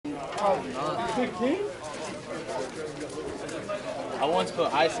15? I once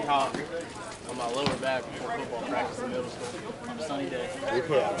put icy hot on my lower back before football practice in middle school on a sunny day. We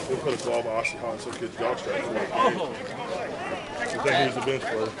put a glove of icy hot on some kid's jock strap. Oh! I think he was the bench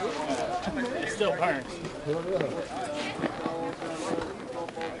player. It still burns.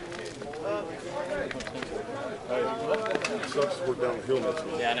 It sucks to work down the hill next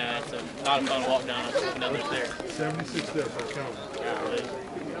week. Yeah, no, it's not a fun walk down another there. 76 steps, that's counting.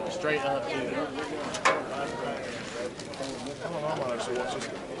 Yeah, straight up, too. I don't know, I might actually watch this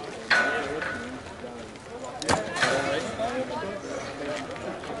game.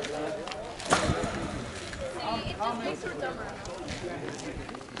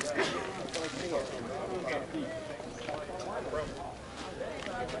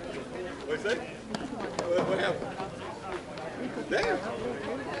 What's that? What happened? Damn.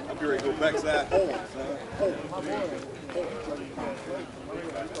 I'm ready to go backside home, son.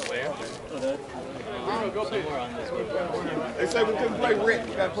 Go somewhere on this one. They say we couldn't play Rick.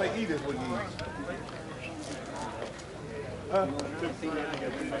 We got to play E this weekend.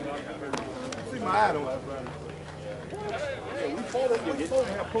 See my eye on it. Yeah, we supposed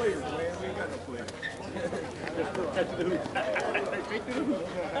to have players, man. We ain't got no players. Catch the hoop. I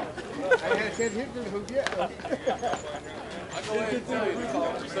ain't had a chance to hit the hoop yet. I go ahead and tell you, you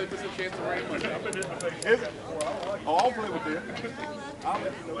say this is a chance to rain money. Is it? Oh, I'll play with them. I'll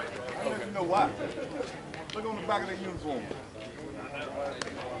let you know. I'll let you know why. Look on the back of their uniform.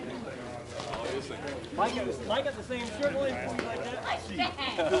 Mike got the same shirt on like that.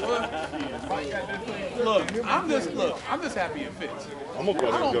 I'm just happy it fits. I'm going to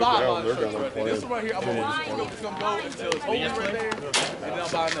I go don't down. buy a lot of They're shirts down right there there. This playing. one right here, I'm gonna watch it come go until it's holy right there, and then I'll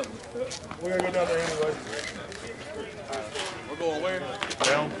buy another one. We're going to go down there anyway. We're going where?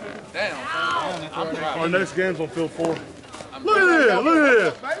 Down. Down. I'm driving. Our next game's on field 4. Look at this! Look at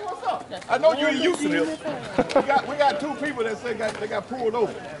this! Hey, what's up? I know you ain't used to this. We got two people that say they got pulled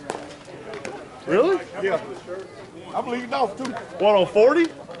over. Really? Yeah. I believe it off too. What, on 40?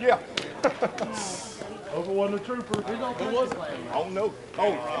 Yeah. Hope it wasn't a trooper. Who was it? I don't know.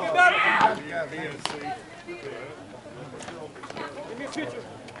 Oh, Give me a picture.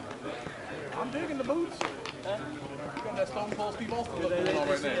 I'm digging the boots. You got that Stone Cold Steve Austin look going on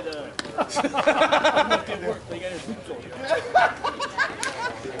right now. They got his boots on.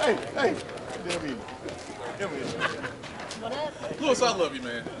 hey. Give me. Lewis, I love you,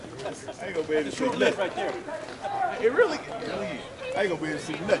 man. I ain't gonna be able to see Short nothing. list right there. It really is. I ain't gonna be able to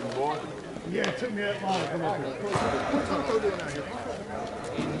see nothing, boy. Yeah, it took me that long to come up here.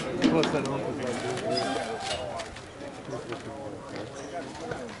 Plus that uncle's like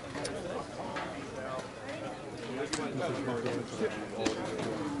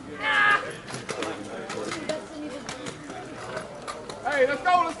Hey, let's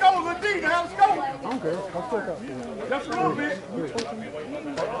go, little D now, let's go. I don't care. I'll stick up. Just a little bit.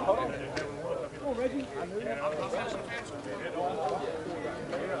 Come on, Reggie.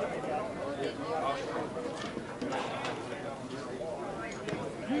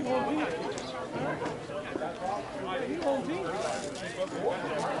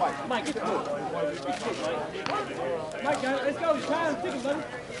 Mike, get the book. Mike, let's go. Time ticking, buddy.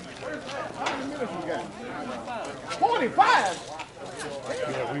 How many minutes you got? 45?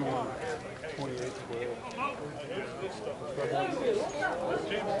 Yeah, we won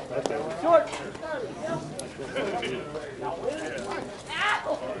 28-12. Short.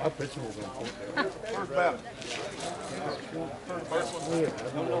 My pitching was on point. First battle.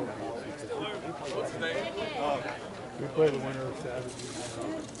 What's his name? We play the winner of Saturday.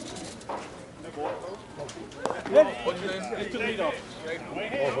 What's your name? It's the lead off.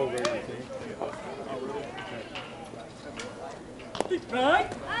 All whole racing team. Right?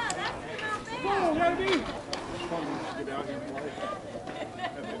 Come on, Reggie.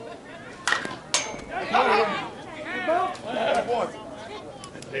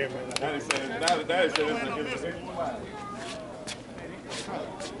 Damn, man. Daddy said it's a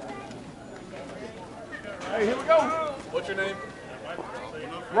Hey, here we go. What's your name?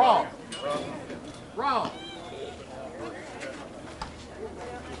 Rob. Rob.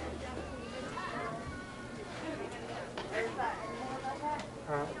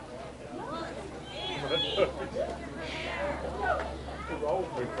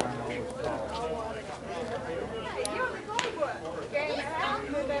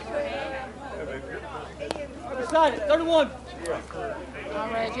 Beside it, 31. Come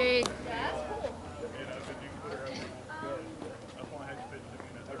on, Reggie.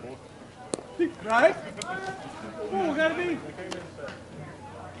 Right? Oh, gotta be.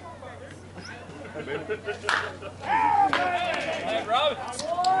 Hey, Robin.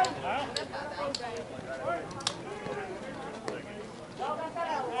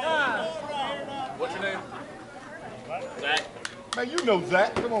 What's your name? Zach. Man, you know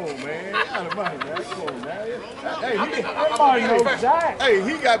Zach. Come on, man. Out of money, man. Come on, man. Hey, everybody knows Zach. Hey,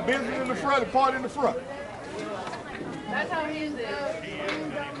 he got business in the front and party in the front. That's how he is.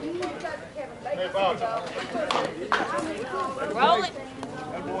 Roll it.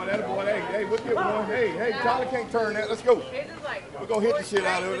 That boy, hey, what's it, boy? Hey, Charlie can't turn that. Let's go. We're going to hit the shit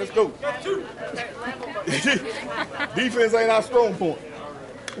out of it. Let's go. Defense ain't our strong point.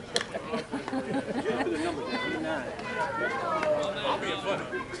 I'm being funny.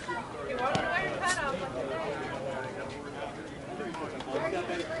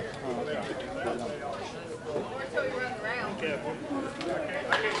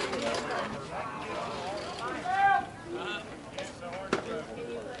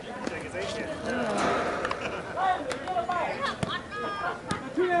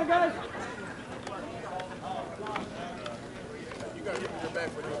 Two down, guys. You gotta give me your back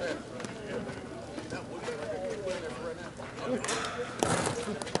for doing that. That would be like a put in there for right now.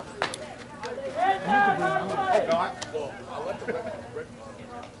 Oh, God. Well, I let the record.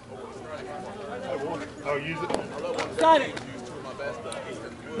 Oh, use it. I let one Got it. use two of my best stuff.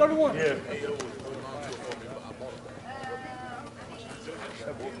 31. Yeah. AO was holding on to it for me, but I bought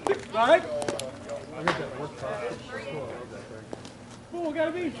it. All right. Cool,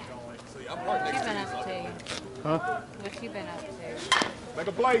 gotta be. See, I'm right What next you to been you. up to? Huh? What you been up to? Make a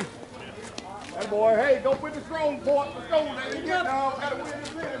play. That boy, hey, go put the strong point. Let's go, man. Get down. Gotta win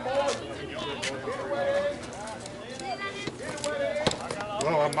this inning, boys.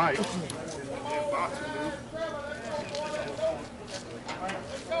 Well, I might.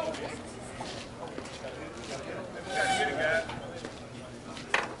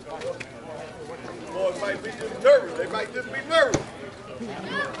 Boys might be just nervous. They might just be nervous.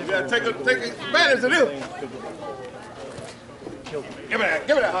 You gotta take advantage of them. Give me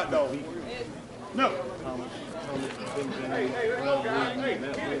that hot dog. No.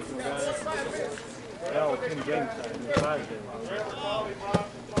 Now, Tim James side in the 5 day.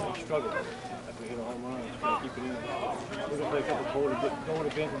 He struggled after we hit a home run. Just trying to keep it in. We're going to play a couple going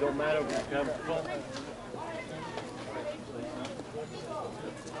to bench. It don't matter. We're just having fun.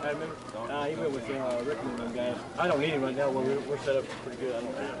 I remember. He went with Rick and them guys. I don't need him right now. We're set up pretty good. I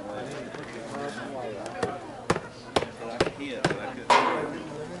don't need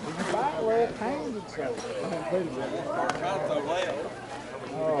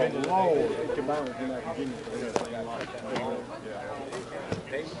Oh, Lord. Combined with him, I can give you a lot.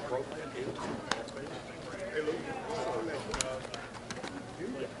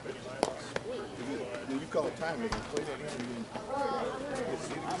 When you call time, you can play that in.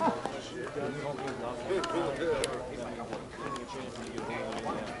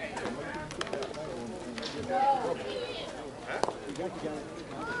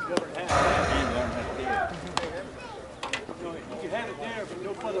 You can have it there, but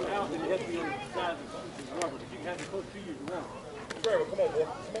no further out than you have to be on the side of the rubber. If you can have it close to you, you want. Trevor, come on, boy.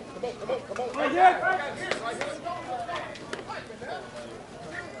 Come on. Right here.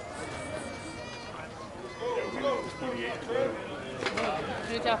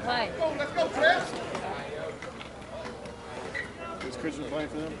 Who'd y'all play? Let's go, Trev. Is Christian playing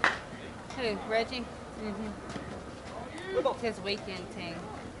for them? Who? Reggie? It's his weekend team.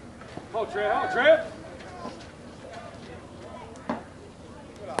 Oh, Trev.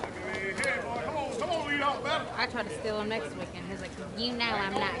 Come on, lead off, battle. I tried to steal him next weekend. He's like, you know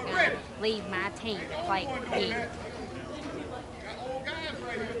I'm not going to leave my team to play with you. Got old guys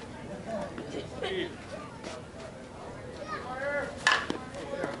right here.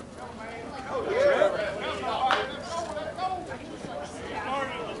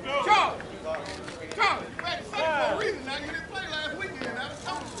 Charlie, you had to say for a reason. Now you didn't play last weekend. Now it's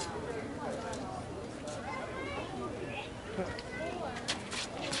coming.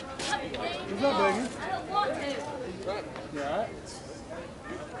 What's up, baby? I don't want to. You all right?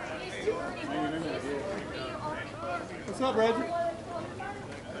 What's up, Reggie?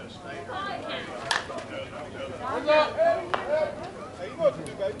 What's up? Hey, you know what to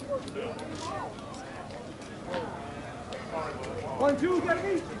do, baby. You know what to do. 1, 2, gotta be.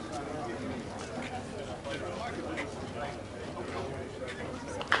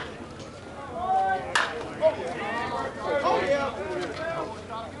 Oh, yeah.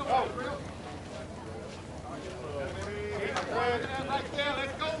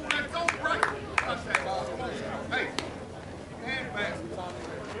 Let's go, break. Hey, hand pass.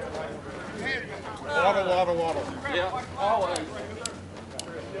 Hand pass. Waddle. Yeah, always.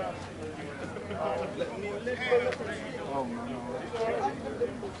 Oh,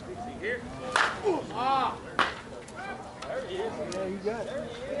 no. Yeah, you got it.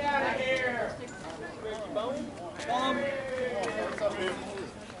 Get out of here.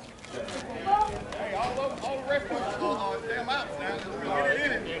 Hey, all the referees are damn out now. We're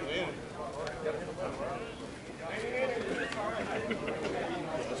in it.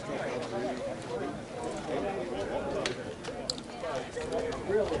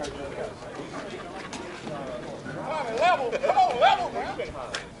 Level, come on, level, man.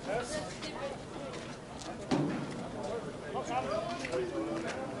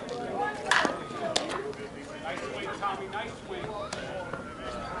 Nice swing, Tommy, nice swing.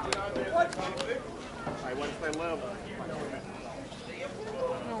 I want to stay level.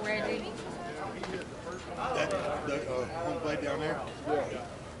 Come on, Reggie. That home plate down there? Yeah.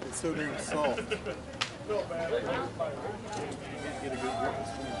 It's so damn soft. Get a good grip and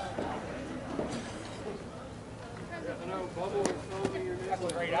swing. That's a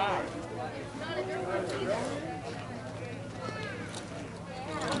great eye.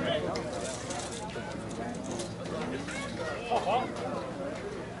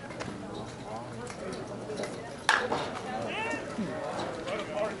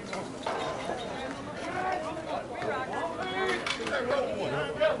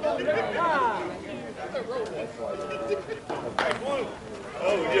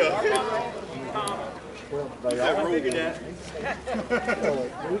 Oh, yeah.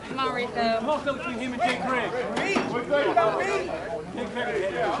 Come on, Rico. Come on, come between him and Jake Craig. Jake Craig.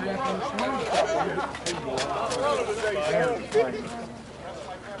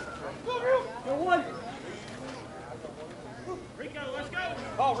 Go one. Rico, let's go.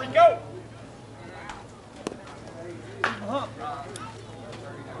 Oh, Rico.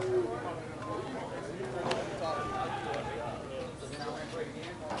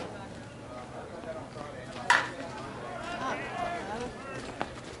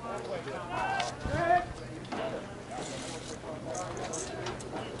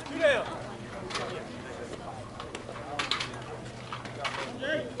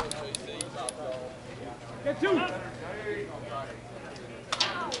 Get two.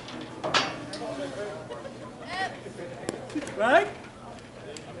 Right?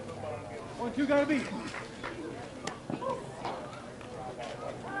 1-2 gotta be.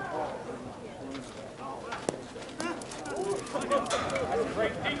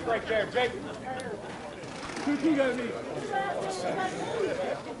 Great deep right there, Jake. 2-2 gotta be.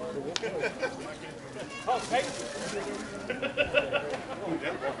 Oh, take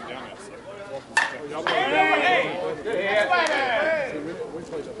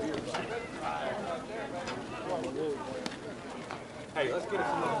Hey, let's get it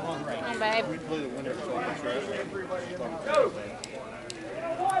from the one right. Come on, babe. We play the winner of the trash. Go.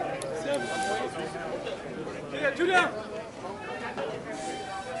 Yeah, 2 down.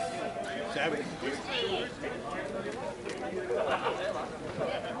 Savage.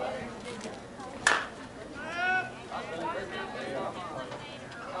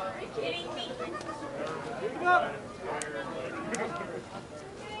 Come up.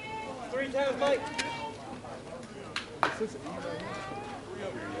 3 times, Mike.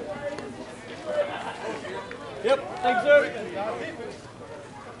 Yep, thanks, sir.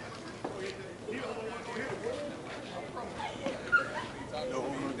 No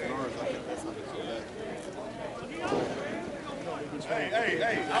home runs in ours. I think that's not so bad. Hey,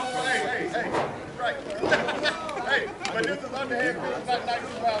 right. Hey, but this is underhand, this is not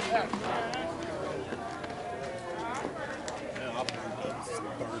 19 miles an hour. Yeah, I'll play that.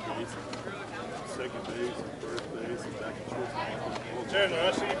 Third base, second base, first base, and back and forth. Chandler, I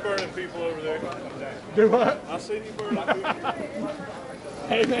see you burning people over there. Do what? I see you burning people.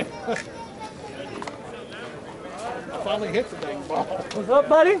 Hey, man. I finally hit the dang ball. What's up,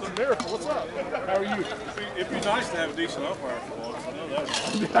 buddy? It's a miracle. What's up? How are you? It'd be nice to have a decent umpire for once. I know that.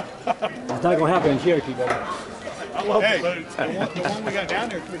 It's not gonna happen in Cherokee, buddy. I love the boots. The one we got down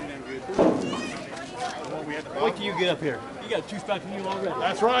there is pretty damn good. The one we had to Wait till you get up here. You got 2 strikes in you already.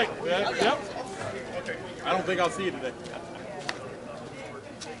 That's right. Yep. I don't think I'll see you today.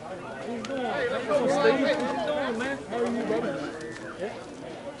 What's going on? What's up, Steve? What's going on, man? How are you, brother?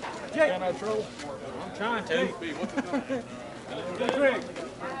 Jake. Can I troll? I'm trying to. Jake Craig.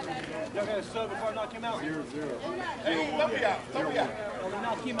 Y'all got a sub before I knock him out? 0-0. Hey, throw me out. Throw me out. Oh, they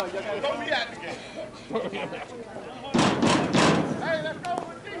knock him out. Y'all got a Throw me out again. Hey, let's go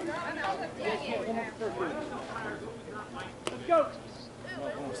with you. Let's go.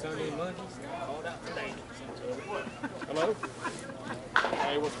 Hello?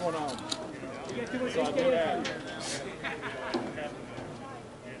 Hey, what's going on? You got too much So I do that.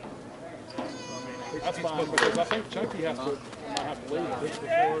 That's fine because I think Chunky has to leave just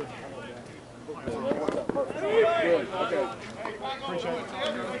before. Good. Okay. Appreciate it.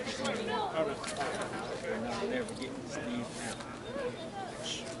 I'll never forget Steve.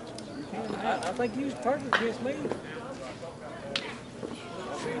 I think he was perfect against me.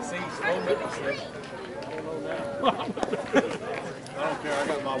 See, slow moving slick. I don't know now. I don't care. I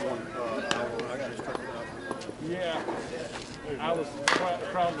got my one. I got just struck it out. Yeah. I was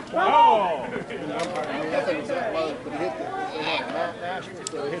proud of the ball. I think it was that low, but it hit the National,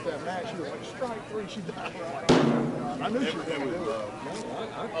 so it hit that match. She was like, strike three. She died. I knew she was going to do it.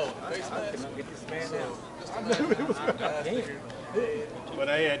 I cannot get this man out. I knew it was going to. But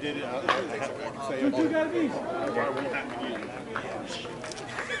I did it. I can say it. You got to be.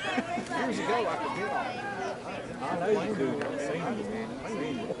 Years ago, I could hit on it. I know you do. I've seen you, man. I've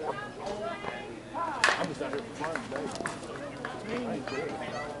seen you. I'm just out here for fun today. I enjoy it.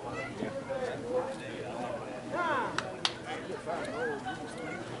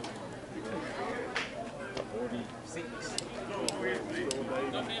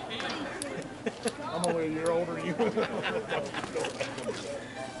 I'm only a year older than you.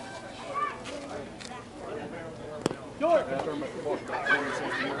 George! After my football about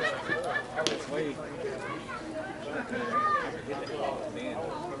 20-something years. Wait.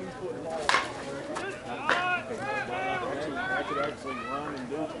 I could actually run and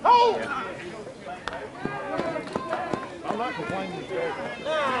do it. Oh! I'm not complaining today. I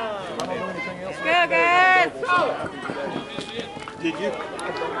don't do anything else. Go, guys! Did you?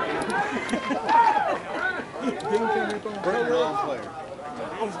 Bring your own player.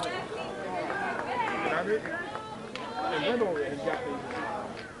 And Wendell had got me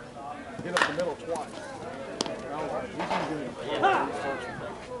hit up the middle twice. And I was like, he's going to get the first one.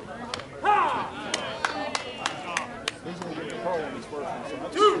 He's going to get the pro on his first one. So I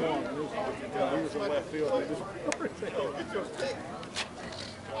just won. He was in left field.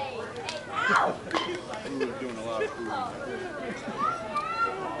 We were doing a lot of food.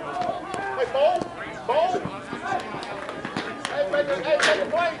 Hey, Ball! Hey, make a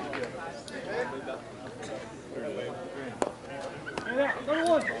play! Go to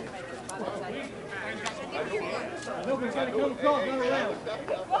one. Nobody's got to come across, not around.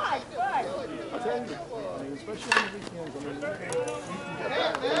 I tell you, I mean, especially on the weekends, I mean, you can get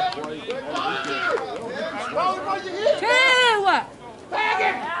that play on the weekend. Two!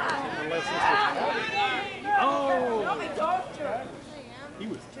 Unless it's Oh! he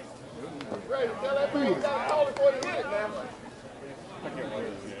was Ready, tell that man he's got to call it before he hit it now.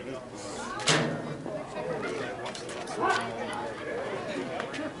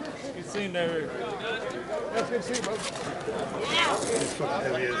 Good seeing there. that's good to see, bro. He's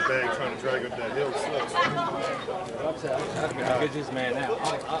fucking heavy as bag trying to drag up that hill slow. I've got to get this man out.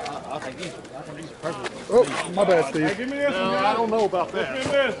 I think he's perfect. Oh, my bad, Steve. Hey, give me this one. I don't know about that.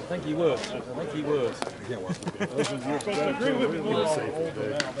 I think he was. This is your agree with me.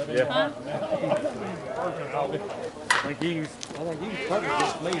 Yeah. I think he's perfect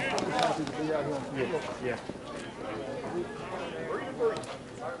against me. Happy to be out here on the field. Yeah.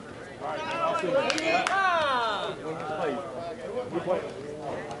 We play.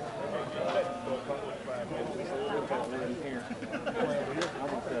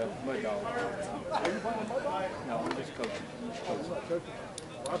 No, I'm just coaching.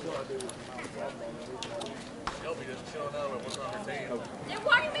 That's what I do. Then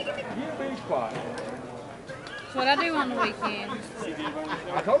why are you making me? Yeah, be quiet. That's what I do on the weekend.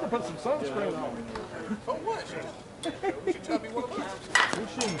 I told her to put some sunscreen on. For what? She tell me what it was.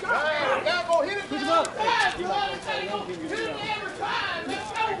 Who's she? Hey, y'all gonna hit it to the outside. Hit it every time.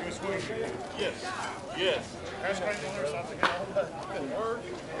 Let's go. Yes.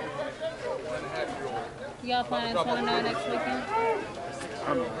 Y'all playing 29 next weekend?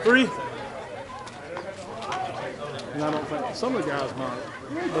 3. And I don't think some of the guys might,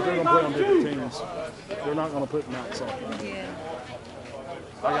 but they're going to play on different teams. They're not going to put night softball. Yeah.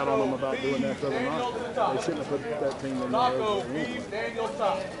 I got on them about doing that the other night. They shouldn't have put that team in there.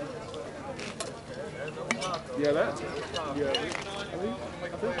 Yeah, that's yeah. I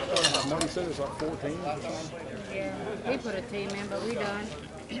think Monty said it's like 14 or something. Yeah. We put a team in, but we done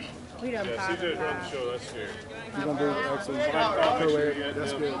 5 and 5. You're gonna do actually co-ed.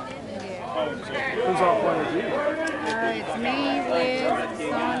 That's good. Yeah. Who's all playing with you? It's me, Liz,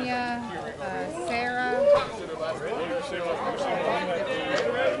 Sonia, Sarah.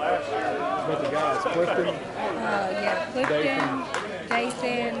 But the guys, Clifton, Yeah, Clifton,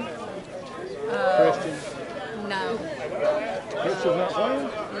 Jason. Christian. No. Christian's not playing?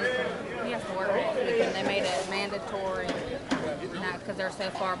 He has to work next weekend. They made it mandatory. Not because they're so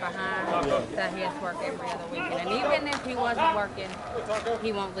far behind that he has to work every other weekend. And even if he wasn't working,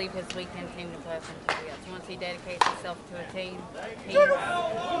 he won't leave his weekend team to play with somebody else. Once he dedicates himself to a team, he's. But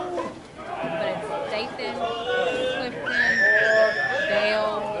it's Dathan, Clifton,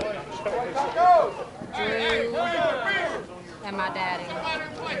 Dale, Drew, and my daddy.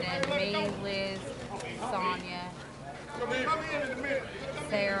 And then me, Liz, Sonia,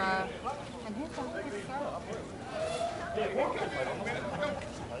 Sarah, and his girl.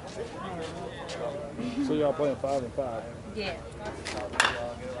 So y'all playing 5 and 5? Yeah.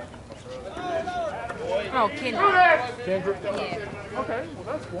 Oh, Kendrick. Kendrick? Yeah. Okay, well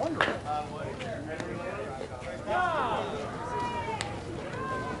that's wonderful.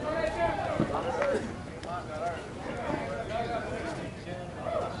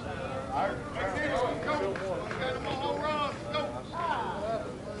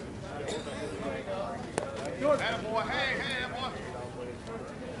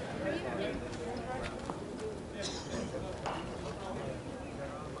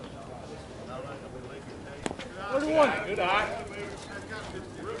 Good eye.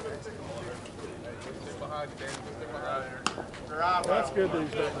 That's good that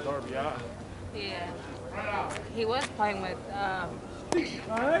he's back with RBI. Yeah. He was playing with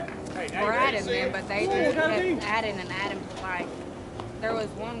Brad and them, but they just kept adding and adding. Like, there was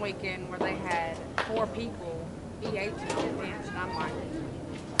one weekend where they had 4 people EH to the bench, and I'm like,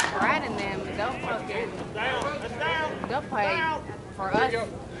 Brad and them, they'll play for us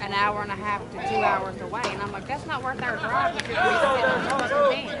an hour and a half to 2 hours away, and I'm like, that's not worth our drive because we sit on the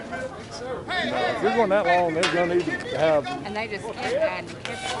bench. If you're going that long, they're going to need to have. And they just kept adding,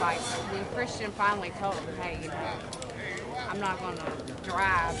 kept like, when Christian finally told him, hey, you know, I'm not going to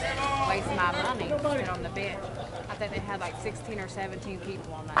drive and waste my money to sit on the bench. I think they had like 16 or 17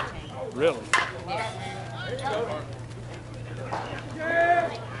 people on that team. Really? Yeah.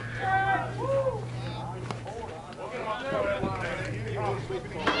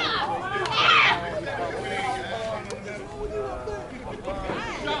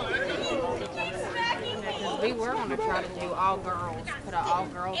 We were going to try to do all girls, put an all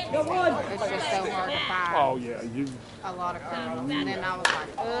girls team. It's just so hard to find. Oh yeah, A lot of girls. And then I was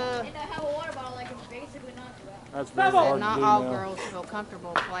like, that's very hard not to do all now. girls feel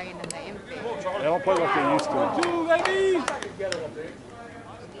comfortable playing in the infield. They don't play like they used to.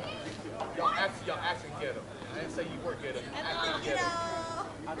 Y'all actually get them. I didn't say you work at them. Actually get them.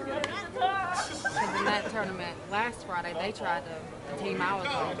 Because in that tournament last Friday, they tried to, the team I was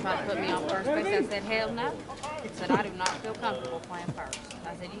on, tried to put me on first base. I said, hell no. I said, I do not feel comfortable playing first.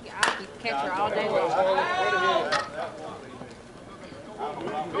 I said, I'll be the catcher all day long.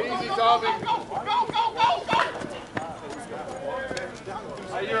 Easy, Tommy.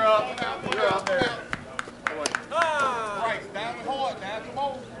 Hey, you're up. You're up there. Bryce, down the hard. Now, come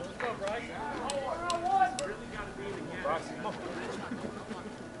on. Let's go, Bryce. Bryce, come on.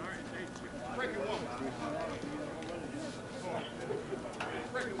 Break it one.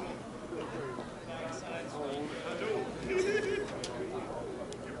 Break it one.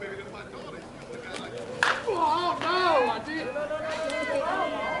 You're bigger than my daughter. Oh, no, I did.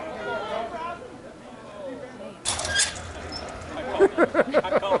 I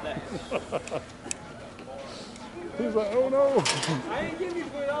called that. He's like, oh no. I ain't giving you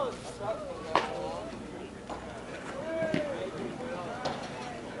 $20.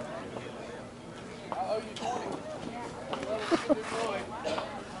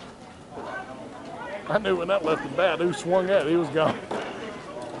 I knew when that left the bat, who swung at it, he was gone.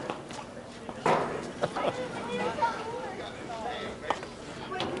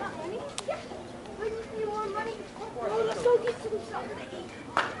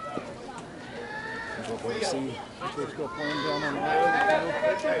 Let's see if they're still playing down on the road.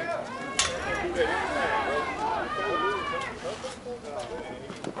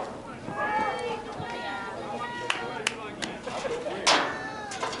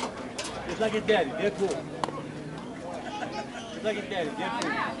 Just like his daddy, they're cool. Just like his daddy, they're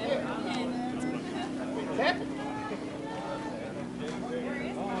cool.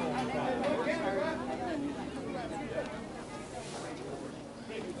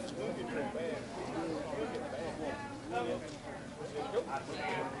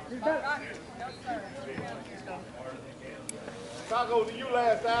 Taco, to you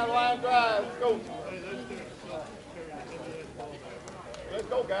last time, line drive. Let's go. Let's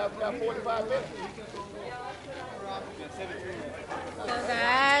go, guys. We got 45 minutes. So,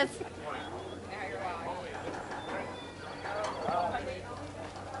 guys.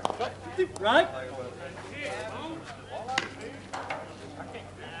 Right?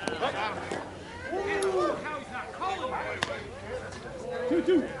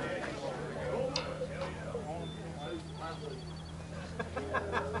 2-2.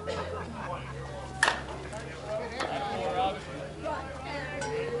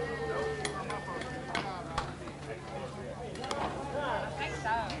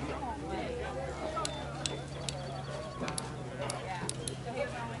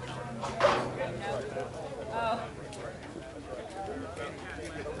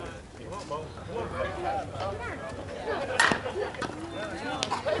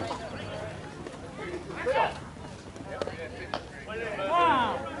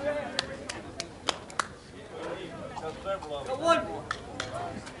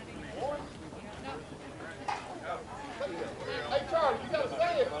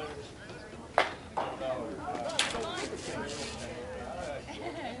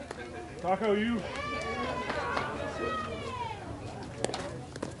 Taco, you.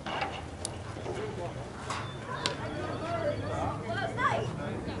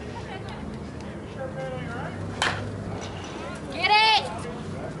 Get it!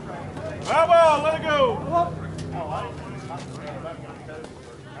 Foul ball, let it go.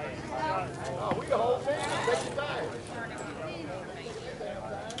 Oh, we the whole team. Take your time.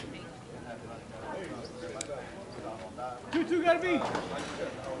 2-2 gotta be.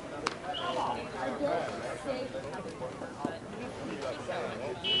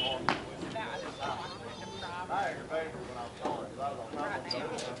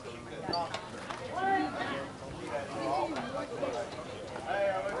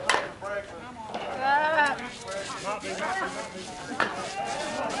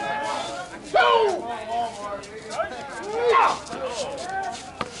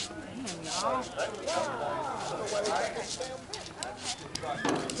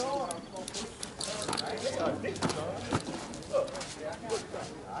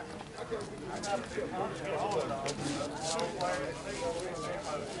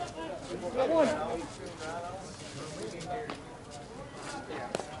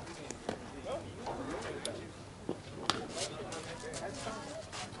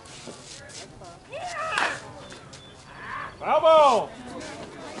 Foul ball.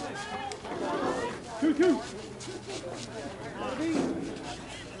 2-2.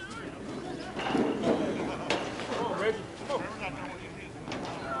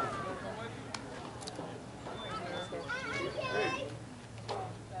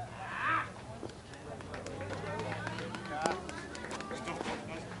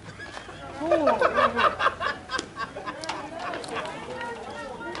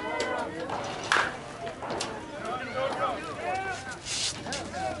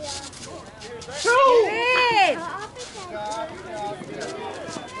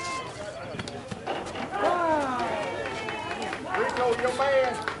 Your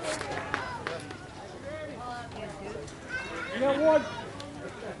man. You got one.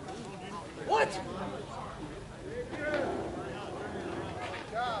 What?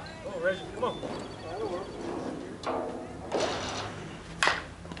 Oh, Reggie, come on.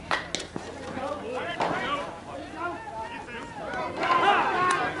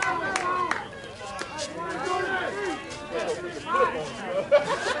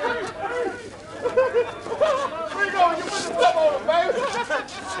 Rico, you put the flip on him, baby.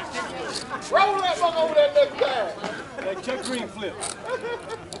 Roll that fuck over that next time. That Chuck Green flip.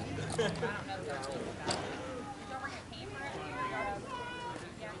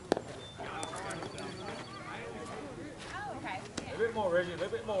 A bit more, Reggie, a little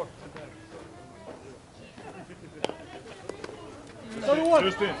bit more. 31.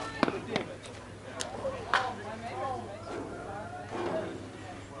 Just in.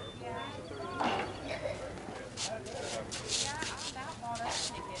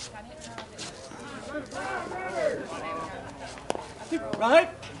 Right?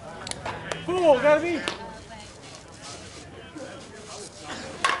 Full, gotta be.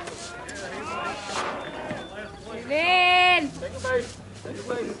 Vin! Take a base. Take a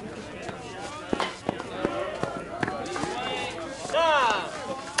base. Stop!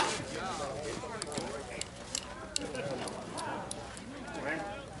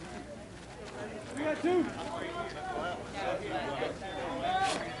 We got two.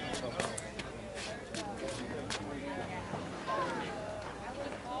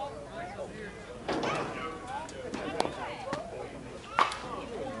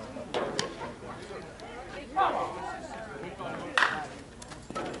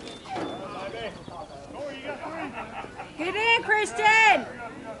 Get in, Christian!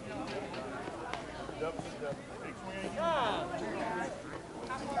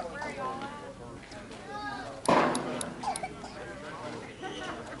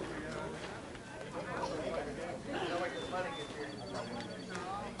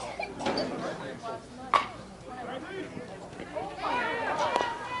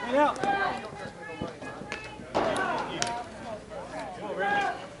 Get out.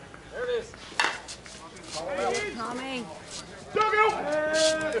 There it is. Tommy.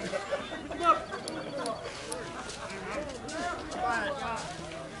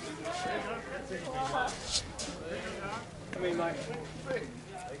 Come in, Mike.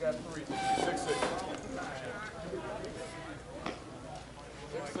 They got 3. 6-6.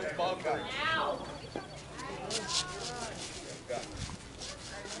 6-6 ball got it.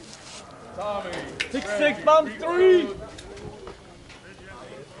 Tommy. 6-6, bomb 3.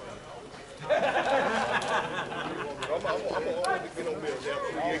 I'm going to get on Bill.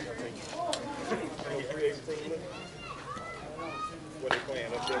 They're 3-18. What they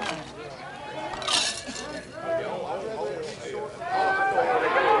playing up there?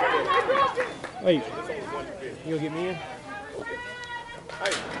 Wait, you gonna get me in?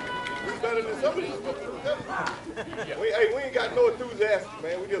 Hey, we better than some of these folks. We ain't got no enthusiastic,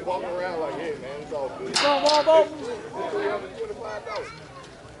 man. We just walking around like, hey, man, it's all good. Ball. $325.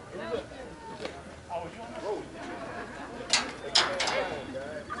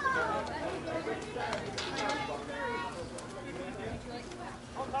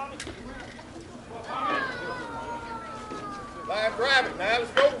 Line driving, now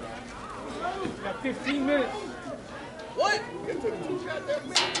let's go. Got 15 minutes. What? It took 2 goddamn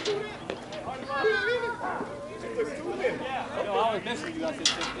minutes to do that. It took 2 minutes. No, I was missing you. I said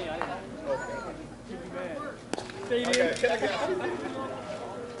 15. I didn't know. Okay. Too bad. Stay I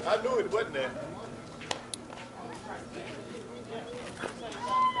there. knew it wasn't there.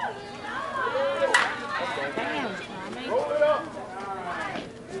 Damn, Tommy. Roll it up.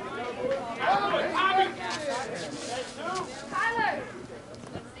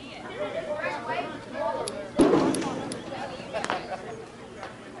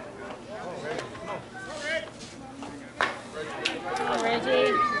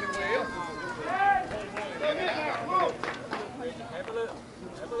 Reggie.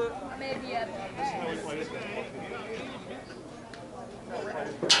 Maybe up.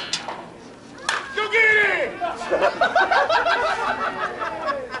 Go get it!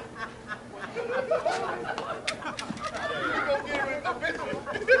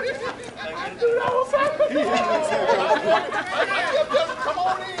 Come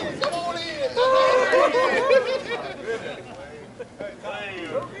on in.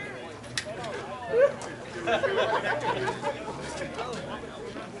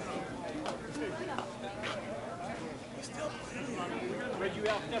 Read you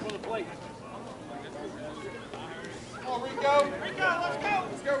out, step on the plate. Come on, Rico, let's go.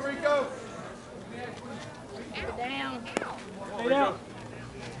 Let's go, Rico. Get down. Stay down.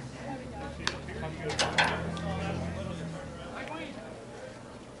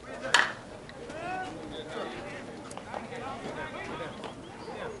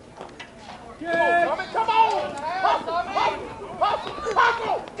 Come on!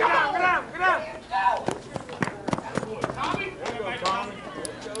 Get out!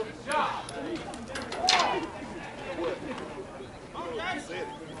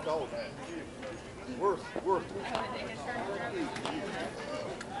 Worse. Come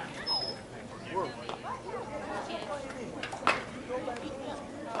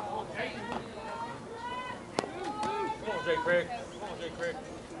on, Jay Craig.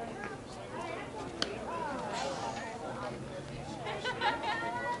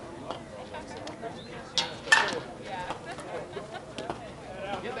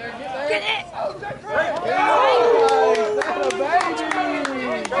 Get it!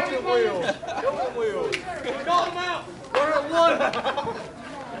 Call him out. We're at 1.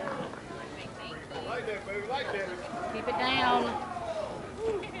 Like that, baby, like that. Keep it down.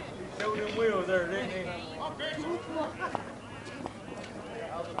 Show them wheels there, didn't he?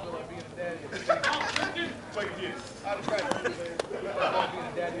 Wait, yes. Out of practice, man.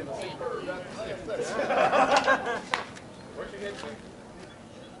 Where's your head to?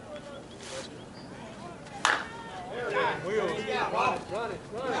 Wheels. Run it.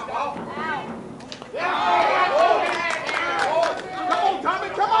 Come on, Tommy,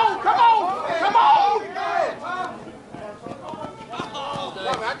 come on!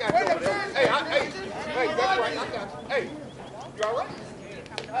 Tommy, I got you over there. Hey, that's right, I got you. Hey, you all right?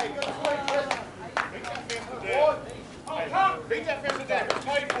 Hey, good play, Chris. Beat that fence to death.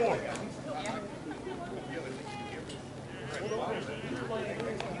 Play for him.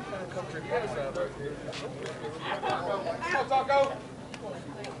 Come on, Taco.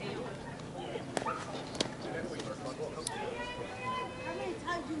 How many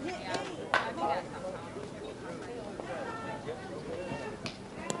times you hit me?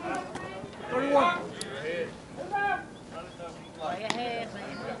 Play ahead,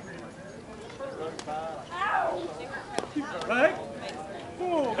 man. Hey?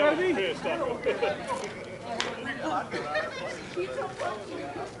 Oh, gotta be.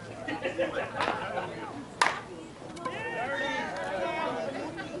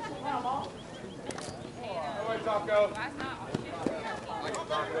 Taco.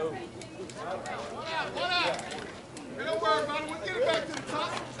 Hey, don't worry about it. We'll get it back to the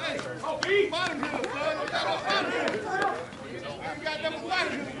top. Hey, bottom hitter, son. Bottom hitter. You got them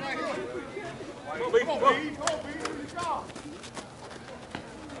bottom hitters right here. Come on, B. Come on, B. Come on, B. Do your job.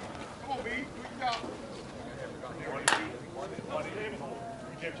 Come on, B. Do your job.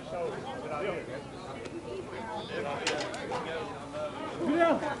 Get your shoulder. Get out here.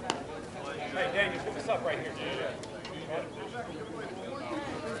 Yeah. Hey, Daniel, pick us up right here.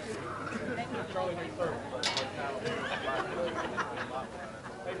 Charlie needs third.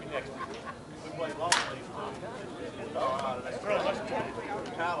 Maybe next week. We play long league.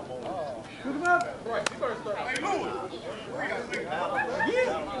 Pick him up. Right, you better start. Hey, Louis.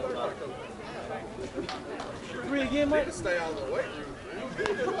 Three again, Mike. Stay out of the way.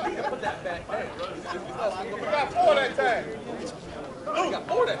 Put that back there. We got 4 that time. We got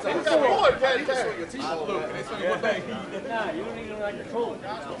 4 that time. We got 4 that time. Nah, you don't even like your cold.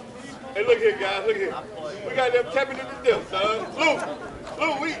 Hey, look here, guys. Look here. We got them tapping in the dip, son.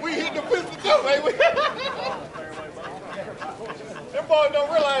 Luke, we hit the fist to dip, ain't we? Them boys don't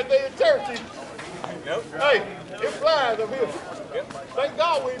realize they in Cherokee. Yep. Hey, it flies up here. Yep. Thank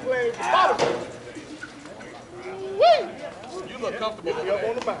God we ain't playing the bottom. Woo! You look comfortable. Up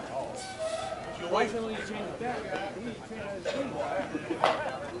on the mound. Why can't we change it back?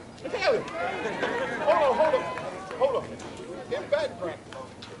 Tell him. Hold on. In back practice,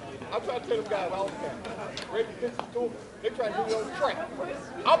 I try to tell them guys all the time. Ready to pitch to them, they try to do it on the track.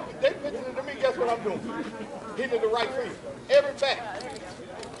 They pitching it to me, guess what I'm doing? Hitting the right field. Every back.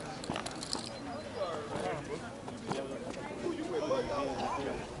 Who you with, bud?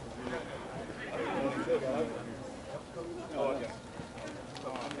 Oh, okay.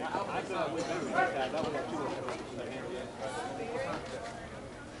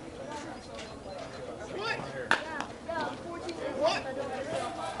 What?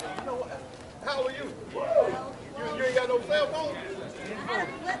 How are you? You ain't got no cell phone?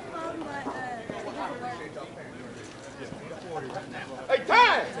 Hey,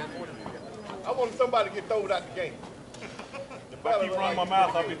 time! I wanted somebody to get thrown out the game. If I keep running my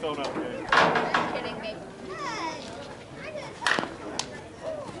mouth, I'll be thrown out the game. Kidding me.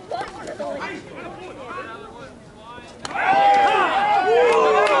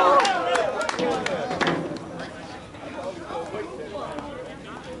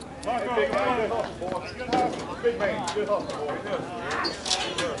 Big man, good hustle, boy.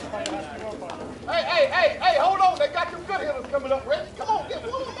 Hey, hold on. They got them good hitters coming up, Reggie. Come on, get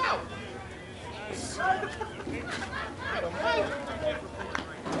one of them out.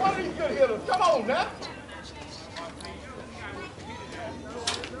 One of these good hitters. Come on now.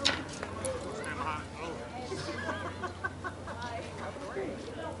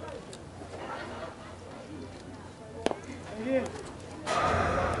 Yeah.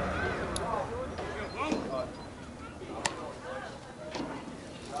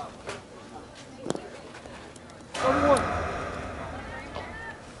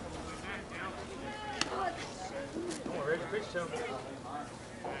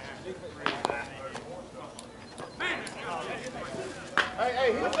 Hey,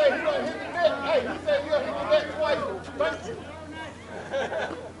 he said he done hit the net. Hey, he said he done hit the net twice. Thank you.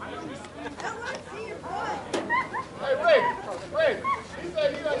 Hey, Ray, he said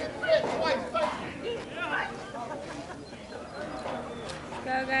he done hit the net twice. Thank you.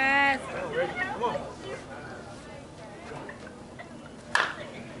 Go, guys. Come on.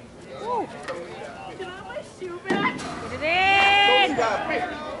 Can I have my shoe back? Get it in. Those guys big.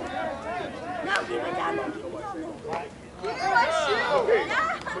 No, keep it down. No, keep it down. Okay.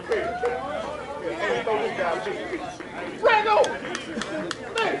 Hey, throw this guy big. Rango!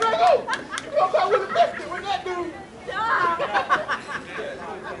 Hey, Rango! You know I really missed it with that dude.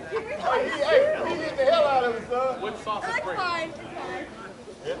 Hey, he hit the hell out of him, son. What sauce is That's spring? fine.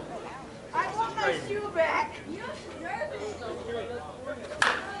 I want my shoe back.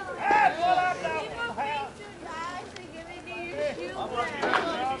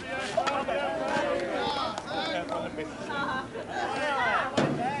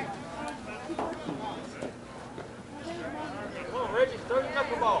 Come on, Reggie, throw your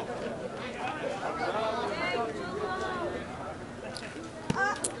knuckleball.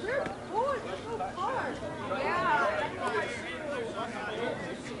 They're going so far. Yeah.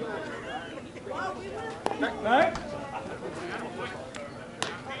 Well, we would have Right?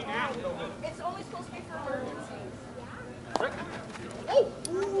 It's only supposed to be for emergencies.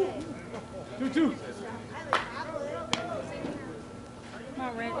 2-2. Come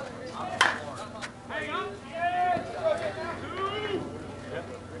on, Reggie.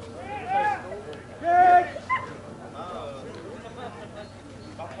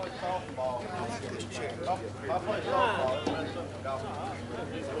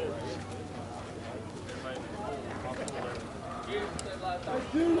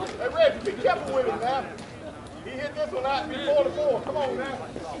 Hey, Reggie, be careful with him now. He hit this one out before the 4. Come on now.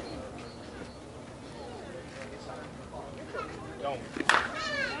 Don't.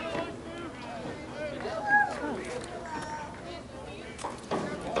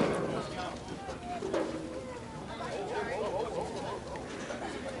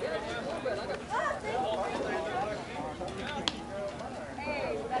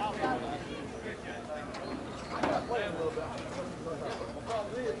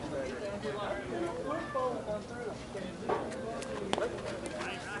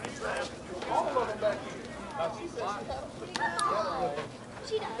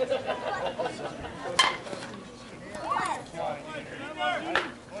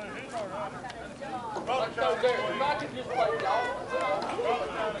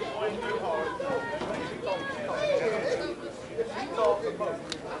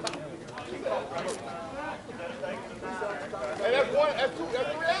 Hey, that's 1, that's 2, that's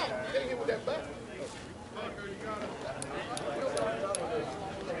 3 out. They hit with that back.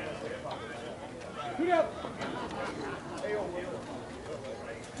 Pick up.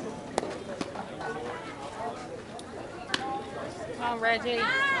 Come on, Reggie.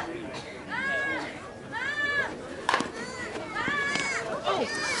 Oh,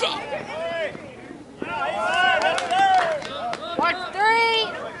 shit. Watch 3.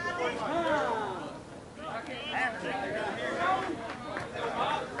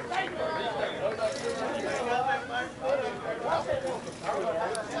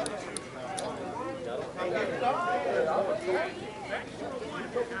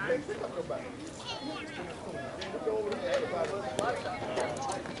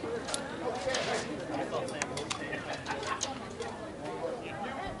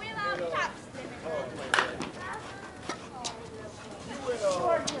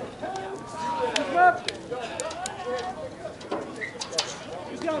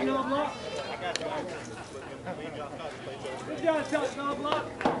 Good job, no block. Good job, Chuck, no block.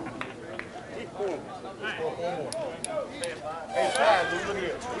 Hey, Ty, look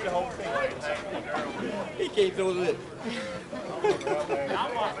here. Look at the whole thing. He can't throw it.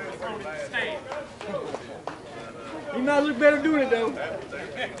 He might look better doing it, though.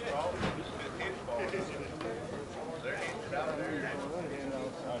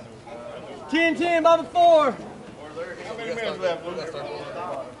 10-10 by the 4. How many minutes left, Luke?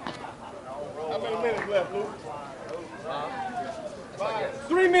 How many minutes left, Luke?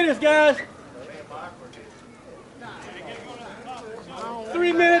 3 minutes, guys.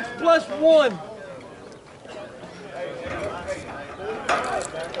 3 minutes plus 1.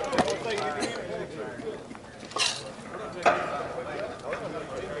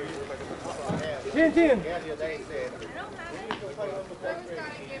 Ten.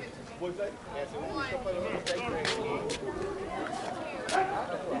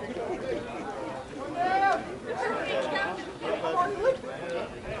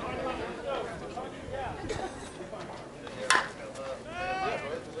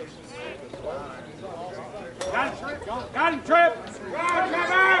 Got him, Trip.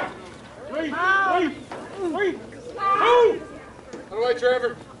 Three. Two. All right,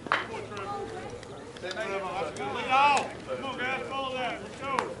 Trevor. Lead off. Come on, guys, follow that. Let's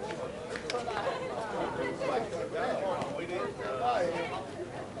go.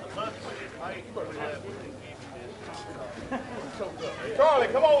 Charlie,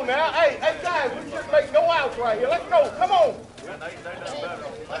 come on now. Hey, guys, we just make no outs right here. Let's go. Come on.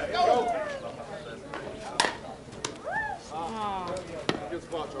 Let's go. Good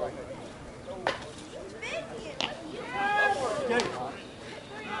spot, Charlie. Okay.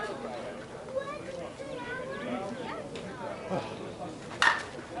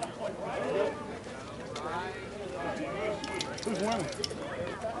 Who's winning?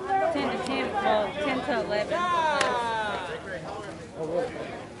 10-10, well, 10-11. Oh, really?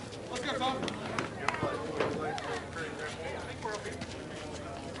 Let's go, Tom.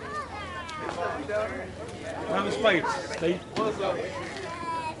 Round the spades, Steve. What's up?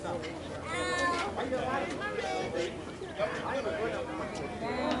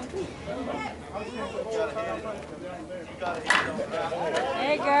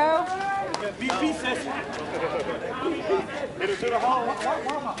 There you go. BP session. Hit it to the hole.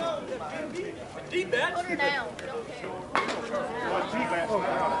 Deep bat. Put her down. Don't care. Deep bat.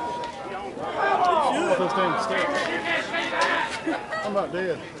 so staying still. I'm not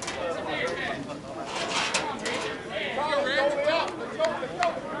dead.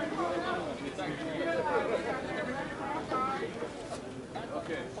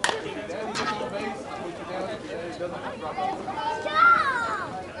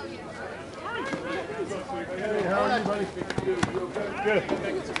 Hey, how are you, buddy? Good.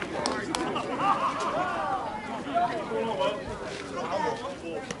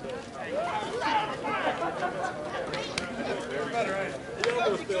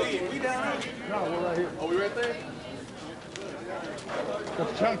 No, we're right here. Oh, we right there?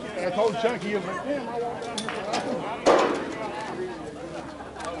 That's Chunky. I told Chunky, he was like, damn, I walked down here for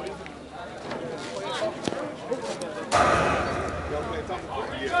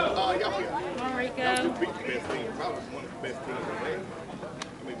Come on, Rico. Y'all beat the best team. Probably one of the best teams in the league.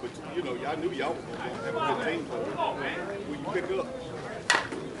 I mean, but you know, y'all knew y'all was going to have a good team. So will you pick up?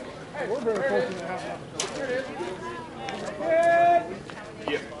 We're very fortunate to have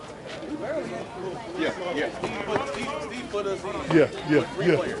Yeah. Yeah. Steve put us in.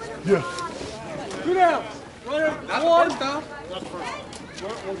 Yeah. Two down. Runner, That's one. the first down. That's first.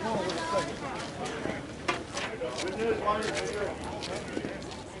 We're going with the second.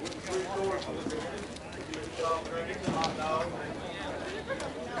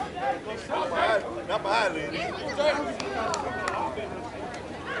 Not behind Lynn.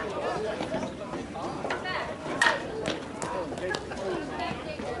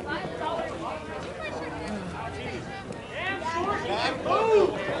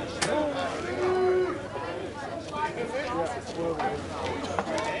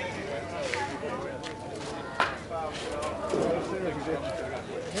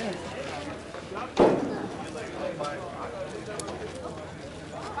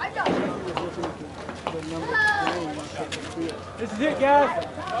 This is it, guys.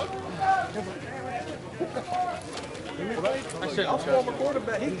 Our former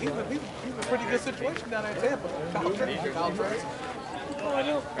quarterback, he's a pretty good situation down there in Tampa. Kyle Trask. Oh, I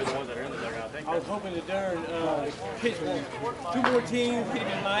know. I was hoping that Darren hit two more teams, hit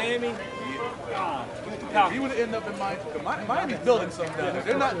him in Miami. He would have ended up in Miami. Miami's building something down there.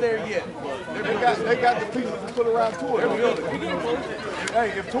 They're not there yet. They got the pieces to put around Tua. They're building.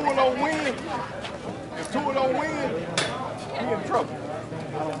 Hey, if Tua don't win, he in trouble.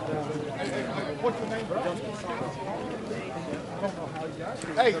 What's your name?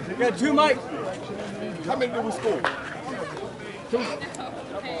 Hey, We got two mics. how many did we score?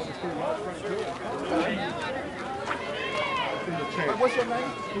 What's your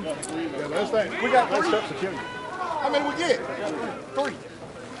name? Yeah, last thing. We got Last three. step's to kill you. How many we get? Three.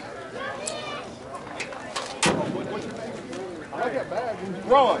 I got bad.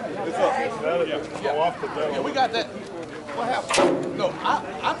 Ron, it's up. Yeah, we got that. What happened? No,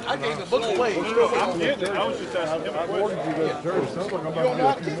 I gave the book away. I'm getting it. I was just asking him a question. Sounds like I'm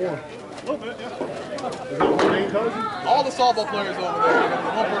about to do a few more. A little bit, yeah. Is that what Dane tells you? All the softball players over there.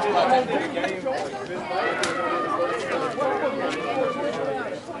 One person out there.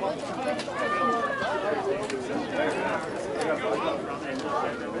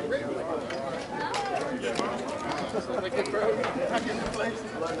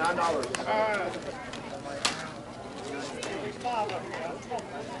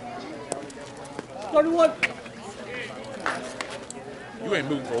 $31. You ain't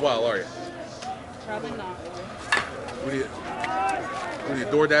moving for a while, are you? Probably not. We need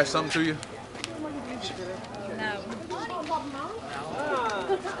DoorDash something to you? No.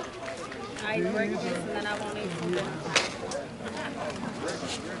 I eat breakfast and then I won't eat for dinner.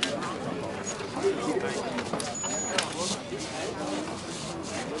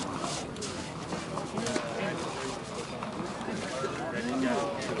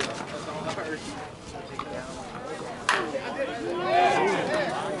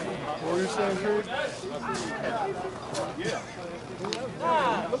 What are you saying, Craig?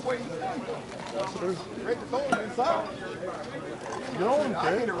 Look where he's ready to throw it inside. Get on him, I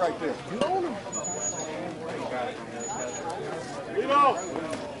Craig. hit it right there. Get on him. Lead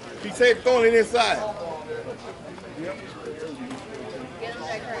off. He said throwing it inside. You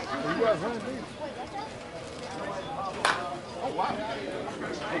guys run deep. Oh, wow.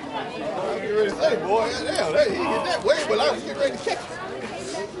 I was getting ready to say, boy, damn, he hit that way, but I was getting ready to catch it.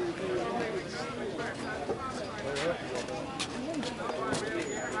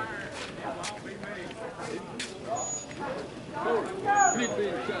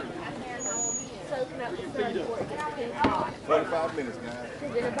 $25 minutes, guys.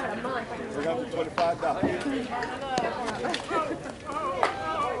 We're going to $25.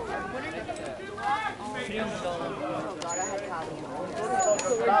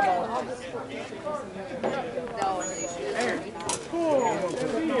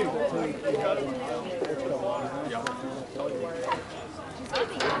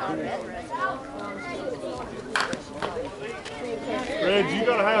 Reg, you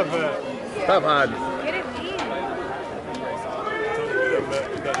gotta have that. Stop hiding. Get it in.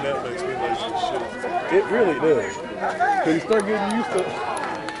 That net makes me lazy as shit. It really does. Because you start getting used to it.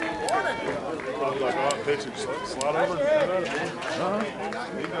 I was like, oh, pitch it, slide over.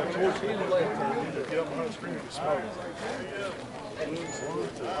 He got towards the end of the lane. Get up behind the screen and smoke.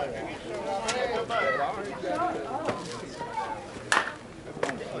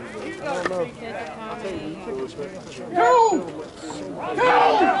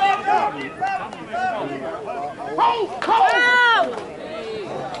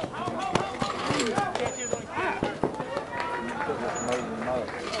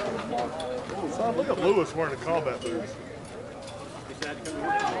 Son, look at Lewis wearing the combat boots.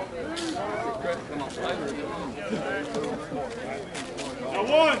 I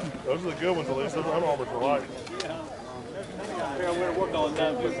won! Those are the good ones, at least. Those are Armor for life. I wear work all the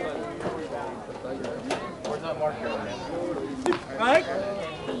time. Where's that marker on that? Right?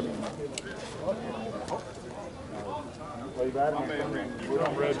 You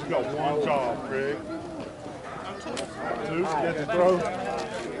got one job, Craig. Two, get the throw.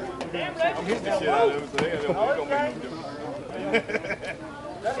 I'm hitting the shit out of him, so they ain't gonna make no difference.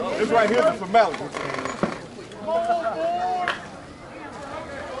 This right here is a formality.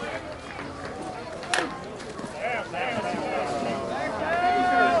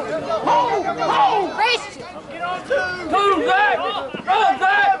 Two, Zach! Go,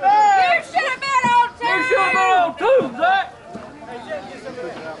 Zach! You should have been on two! You should have been on two, Zach!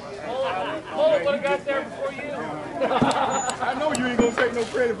 Bull would have got there before you. I know you ain't gonna take no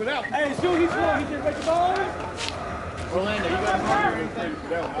credit for that one. Hey, as soon as he scored, he just make the ball. Orlando, you gotta take no credit for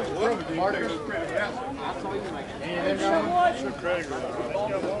that one. Marcus. Craig.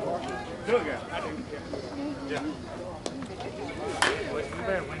 Doug out. Yeah.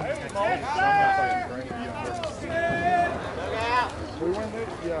 We win this?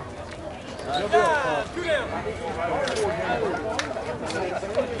 Yeah.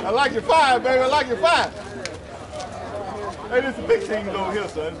 I like your five, baby. I like your five. Hey, this is a big team over here,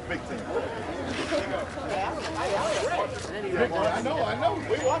 son. It's a big team. I know.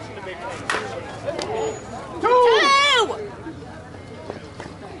 We're watching the big team. Two!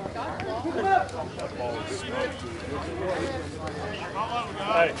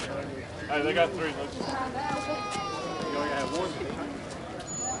 Hey, they got three. Let's just... You only have one.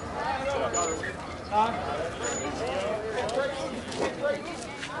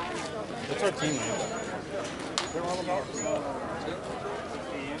 What's our team name? They're all about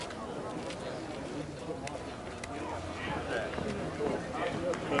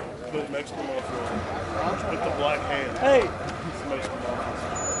Put Mexican muffins. With the black hand. Hey! It's Mexican muffins.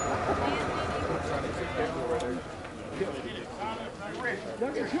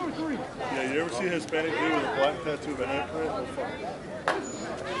 Yeah, you ever see a Hispanic dude with a black tattoo of a handprint? Oh, fuck.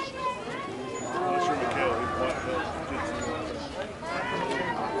 Unless you're Miguel, he's black belt.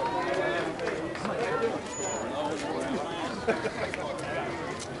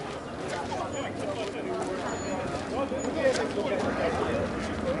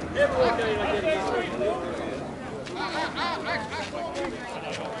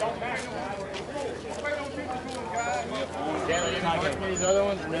 These other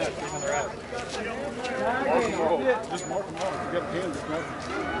ones? No, Just mark them all. You got a pen, just mark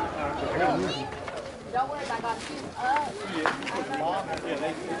them. Don't worry, I got two up.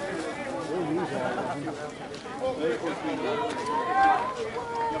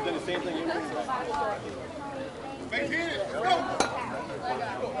 You've done the same thing. There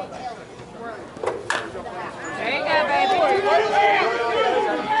you go,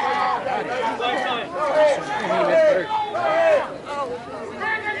 baby.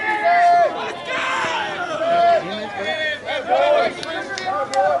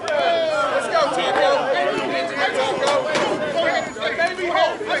 Let's go, team.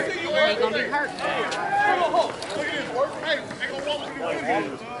 They're gonna be hurt. Look at this work. Hey, they gonna walk through the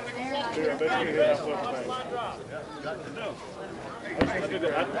field. Here, I bet you can hit that foot thing. That's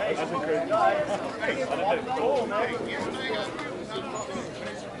incredible.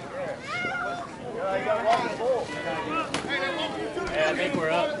 Yeah, I think we're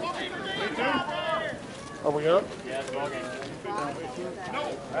up. Are we up? Yeah, it's ball game. Come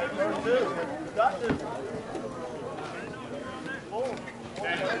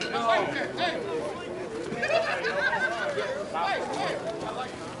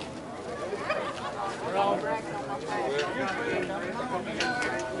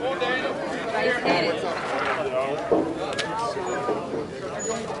on, Dan.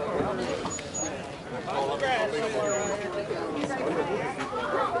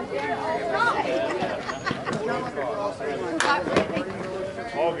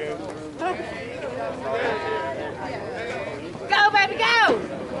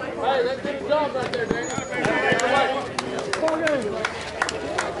 Good job right there, Danny.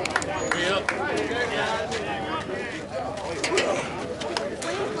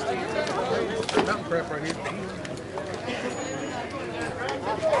 Mountain prep right here.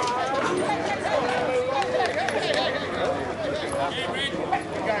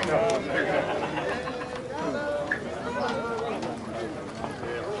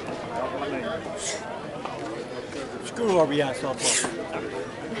 Screw RBI Softball.